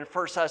here in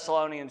 1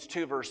 Thessalonians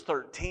 2, verse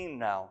 13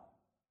 now.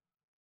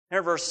 Here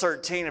in verse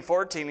 13 and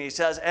 14 he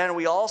says, "And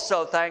we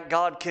also thank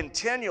God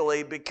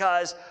continually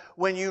because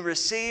when you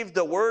received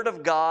the word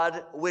of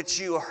God which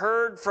you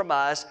heard from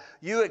us,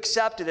 you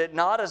accepted it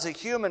not as a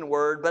human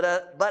word,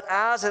 but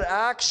as it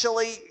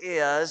actually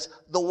is,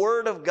 the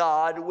word of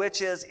God,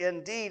 which is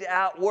indeed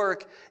at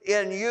work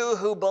in you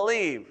who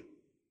believe.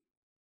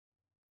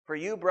 For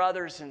you,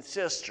 brothers and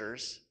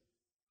sisters,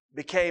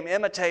 became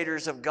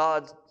imitators of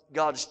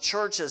God's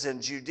churches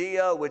in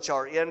Judea, which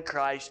are in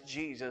Christ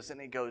Jesus."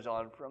 And he goes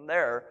on from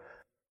there.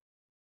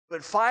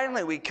 But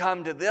finally, we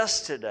come to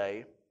this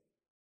today.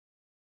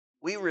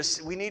 We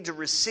need to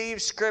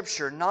receive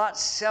Scripture not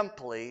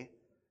simply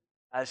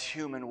as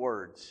human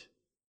words,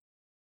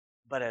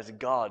 but as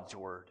God's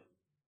Word.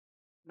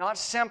 Not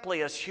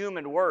simply as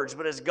human words,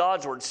 but as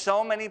God's Word.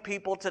 So many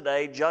people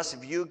today just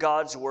view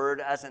God's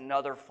Word as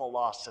another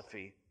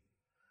philosophy,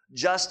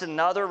 just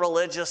another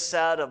religious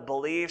set of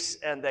beliefs,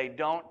 and they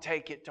don't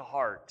take it to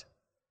heart.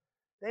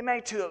 They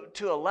may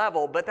to a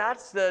level, but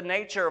that's the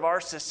nature of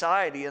our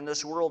society in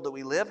this world that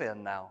we live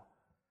in now.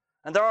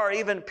 And there are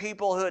even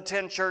people who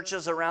attend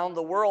churches around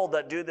the world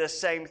that do this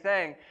same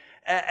thing.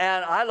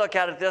 And I look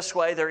at it this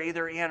way: they're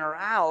either in or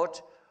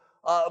out.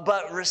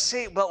 But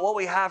what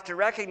we have to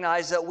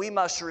recognize that we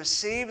must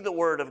receive the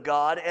Word of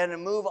God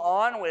and move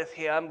on with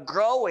Him,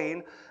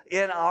 growing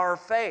in our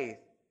faith.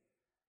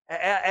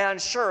 And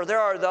sure,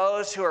 there are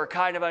those who are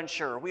kind of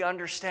unsure. We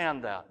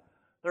understand that.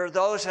 There are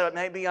those that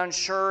may be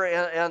unsure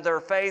in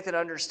their faith and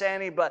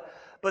understanding,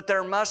 but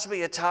there must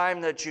be a time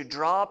that you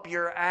drop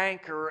your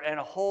anchor and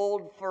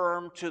hold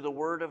firm to the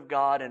Word of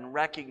God and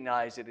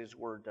recognize that His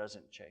Word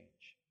doesn't change.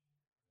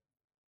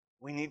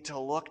 We need to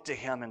look to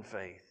Him in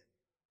faith.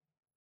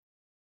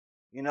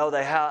 You know,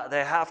 they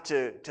have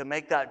to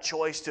make that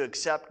choice to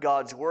accept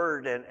God's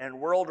Word, and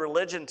world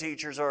religion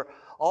teachers are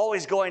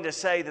always going to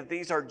say that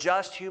these are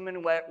just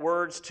human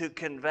words to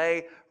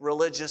convey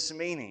religious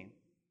meaning.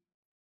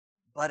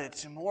 But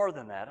it's more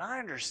than that. I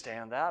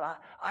understand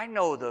that. I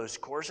know those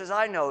courses.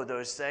 I know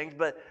those things.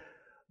 But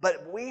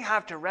we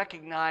have to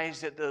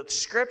recognize that the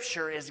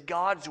Scripture is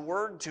God's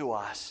Word to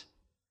us.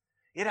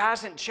 It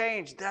hasn't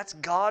changed. That's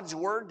God's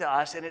Word to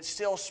us, and it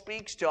still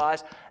speaks to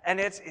us. And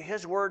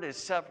His Word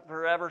is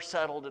forever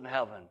settled in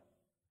heaven.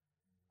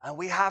 And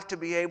we have to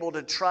be able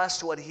to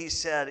trust what He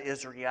said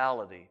is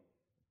reality.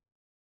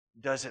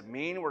 Does it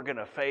mean we're going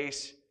to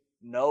face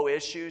no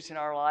issues in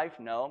our life?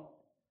 No.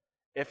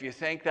 If you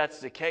think that's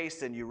the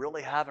case, then you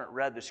really haven't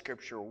read the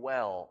Scripture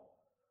well.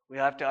 We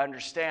have to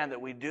understand that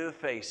we do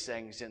face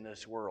things in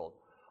this world.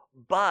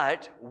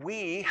 But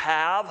we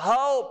have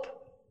hope.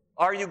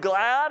 Are you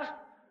glad?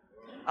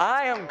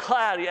 I am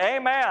glad.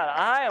 Amen.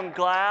 I am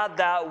glad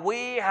that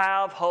we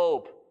have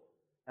hope.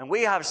 And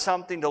we have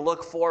something to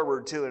look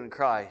forward to in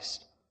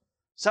Christ.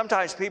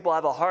 Sometimes people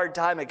have a hard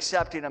time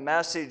accepting a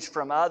message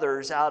from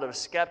others out of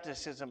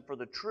skepticism for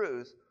the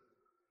truth.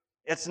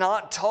 It's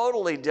not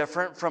totally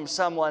different from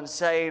someone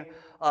saying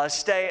in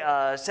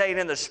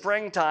the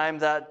springtime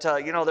that,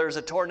 there's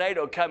a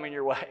tornado coming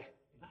your way.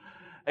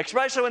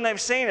 Especially when they've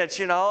seen it,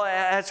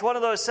 and it's one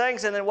of those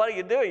things, and then what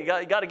do? You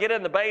got to get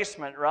in the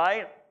basement,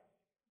 right?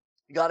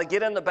 You got to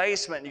get in the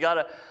basement. You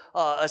got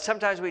to,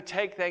 sometimes we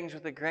take things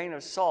with a grain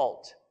of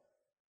salt.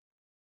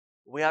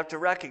 We have to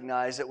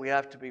recognize that we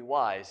have to be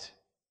wise.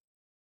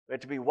 We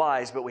have to be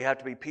wise, but we have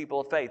to be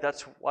people of faith.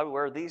 That's why we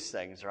wear these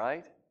things,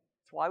 right?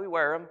 That's why we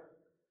wear them.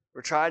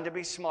 We're trying to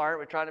be smart.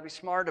 We're trying to be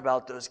smart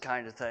about those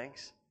kind of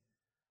things.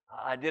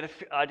 I did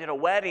a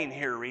wedding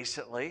here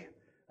recently,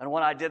 and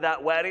when I did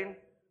that wedding,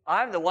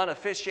 I'm the one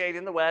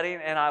officiating the wedding,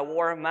 and I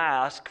wore a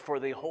mask for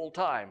the whole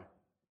time.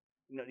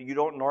 You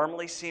don't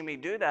normally see me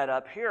do that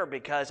up here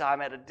because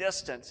I'm at a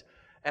distance,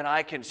 and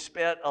I can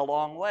spit a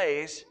long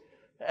ways.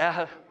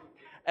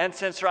 And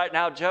since right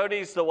now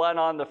Jody's the one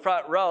on the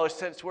front row,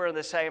 since we're in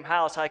the same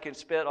house, I can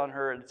spit on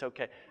her, and it's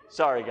okay.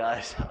 Sorry,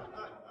 guys.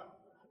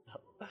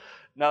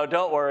 No,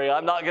 don't worry.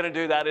 I'm not going to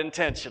do that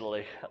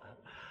intentionally.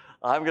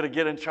 I'm going to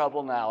get in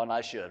trouble now, and I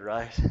should,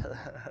 right?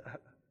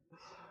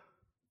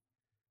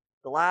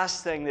 The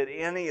last thing that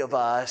any of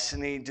us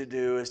need to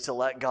do is to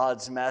let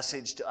God's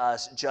message to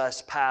us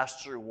just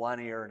pass through one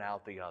ear and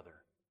out the other.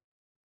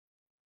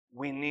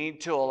 We need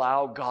to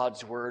allow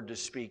God's Word to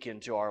speak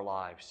into our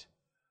lives.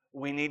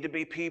 We need to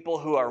be people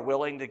who are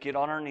willing to get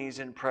on our knees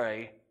and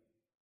pray,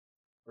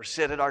 or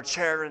sit at our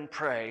chair and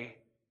pray.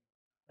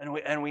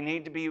 And we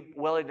need to be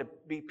willing to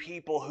be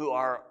people who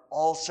are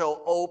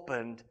also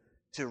opened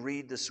to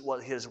read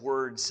what His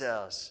Word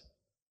says.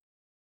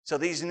 So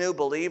these new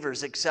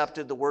believers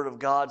accepted the Word of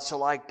God. So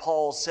like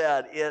Paul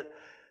said, it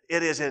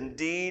is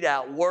indeed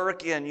at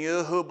work in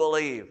you who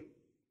believe.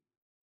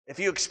 If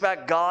you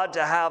expect God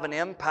to have an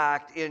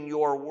impact in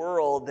your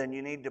world, then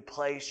you need to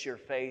place your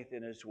faith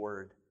in His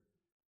Word.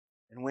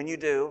 And when you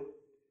do,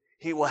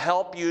 He will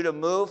help you to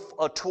move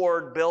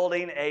toward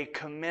building a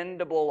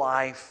commendable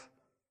life.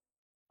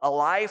 A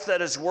life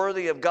that is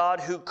worthy of God,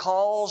 who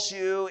calls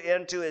you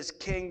into His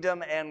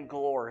kingdom and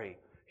glory.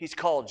 He's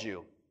called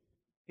you.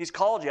 He's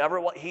called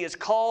you. He has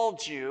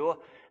called you,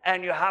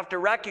 and you have to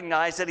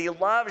recognize that He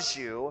loves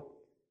you.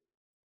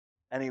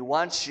 And He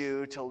wants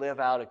you to live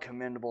out a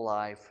commendable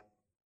life.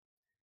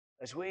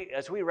 As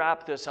we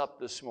wrap this up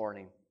this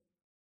morning,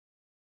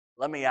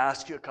 let me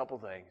ask you a couple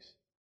things.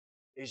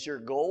 Is your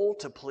goal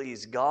to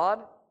please God,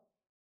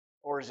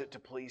 or is it to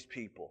please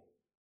people?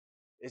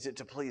 Is it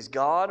to please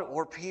God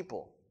or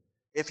people?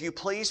 If you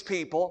please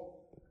people,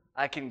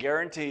 I can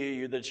guarantee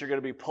you that you're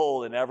going to be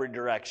pulled in every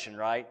direction,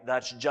 right?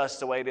 That's just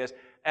the way it is.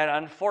 And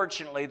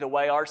unfortunately, the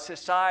way our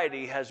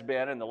society has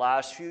been in the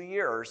last few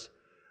years,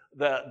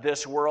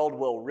 this world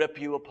will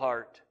rip you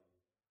apart.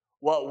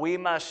 What we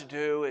must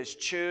do is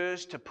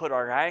choose to put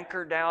our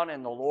anchor down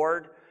in the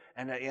Lord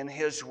and in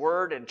His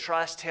Word and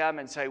trust Him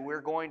and say,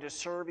 we're going to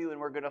serve You and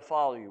we're going to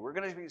follow You. We're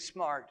going to be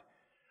smart,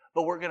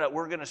 but we're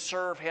going to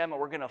serve Him and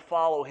we're going to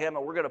follow Him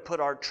and we're going to put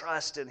our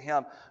trust in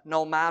Him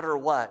no matter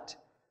what.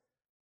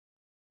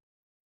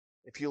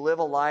 If you live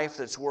a life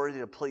that's worthy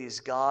to please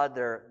God,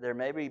 there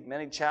may be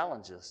many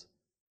challenges.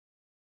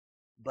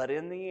 But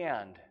in the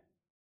end,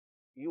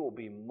 you will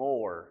be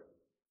more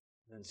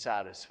than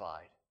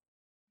satisfied.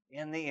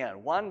 In the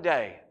end, one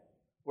day,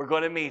 we're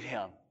going to meet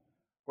Him.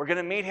 We're going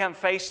to meet Him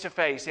face to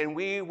face, and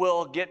we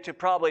will get to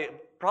probably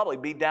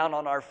be down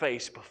on our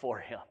face before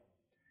Him.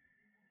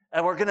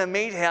 And we're going to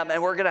meet Him,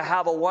 and we're going to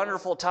have a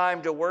wonderful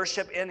time to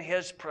worship in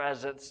His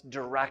presence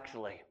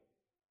directly.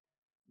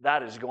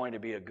 That is going to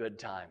be a good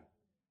time.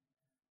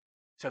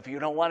 So if you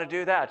don't want to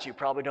do that, you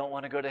probably don't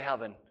want to go to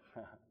heaven.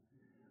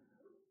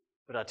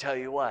 But I'll tell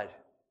you what,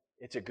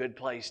 it's a good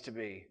place to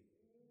be.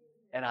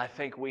 And I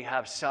think we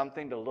have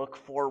something to look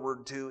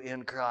forward to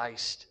in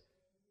Christ.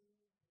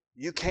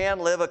 You can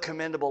live a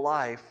commendable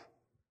life,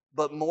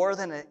 but more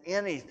than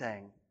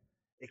anything,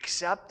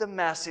 accept the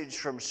message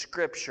from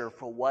Scripture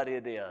for what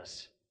it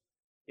is.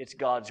 It's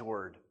God's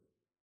Word.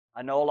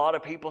 I know a lot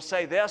of people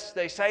say this,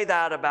 they say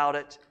that about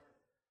it.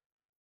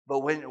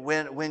 But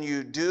when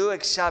you do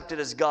accept it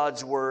as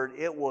God's Word,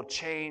 it will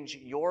change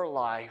your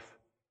life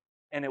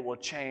and it will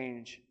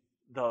change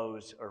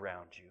those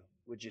around you.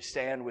 Would you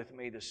stand with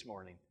me this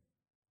morning?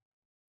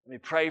 Let me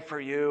pray for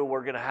you.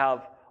 We're going to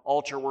have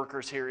altar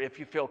workers here. If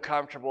you feel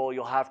comfortable,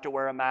 you'll have to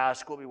wear a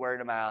mask. We'll be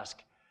wearing a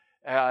mask.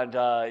 And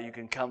you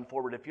can come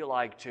forward if you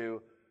like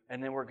to.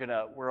 And then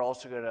we're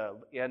also going to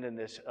end in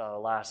this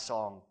last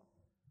song.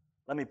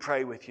 Let me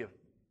pray with you.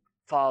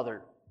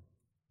 Father,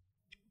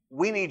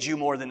 we need You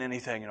more than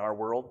anything in our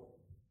world.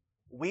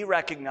 We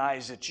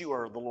recognize that You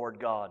are the Lord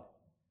God.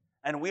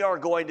 And we are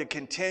going to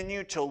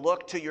continue to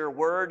look to Your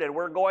Word, and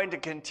we're going to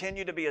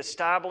continue to be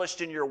established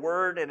in Your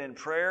Word and in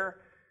prayer.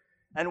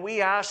 And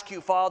we ask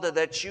You, Father,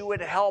 that You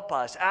would help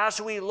us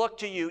as we look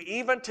to You,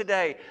 even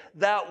today,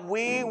 that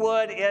we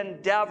would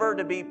endeavor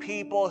to be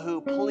people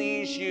who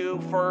please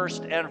You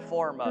first and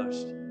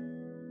foremost.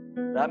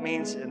 That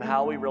means in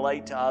how we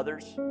relate to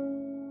others.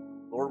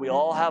 Lord, we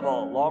all have a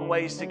long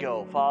ways to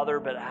go, Father,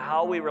 but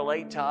how we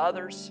relate to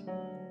others,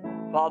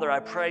 Father, I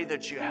pray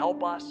that You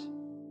help us.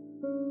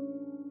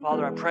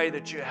 Father, I pray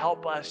that You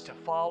help us to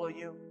follow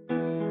You.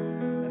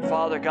 And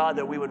Father God,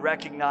 that we would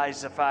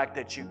recognize the fact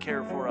that You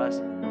care for us.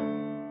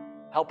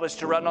 Help us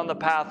to run on the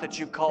path that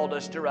You've called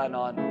us to run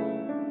on,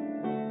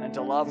 and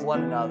to love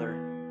one another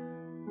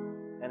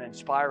and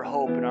inspire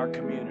hope in our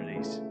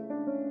communities.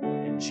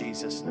 In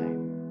Jesus' name.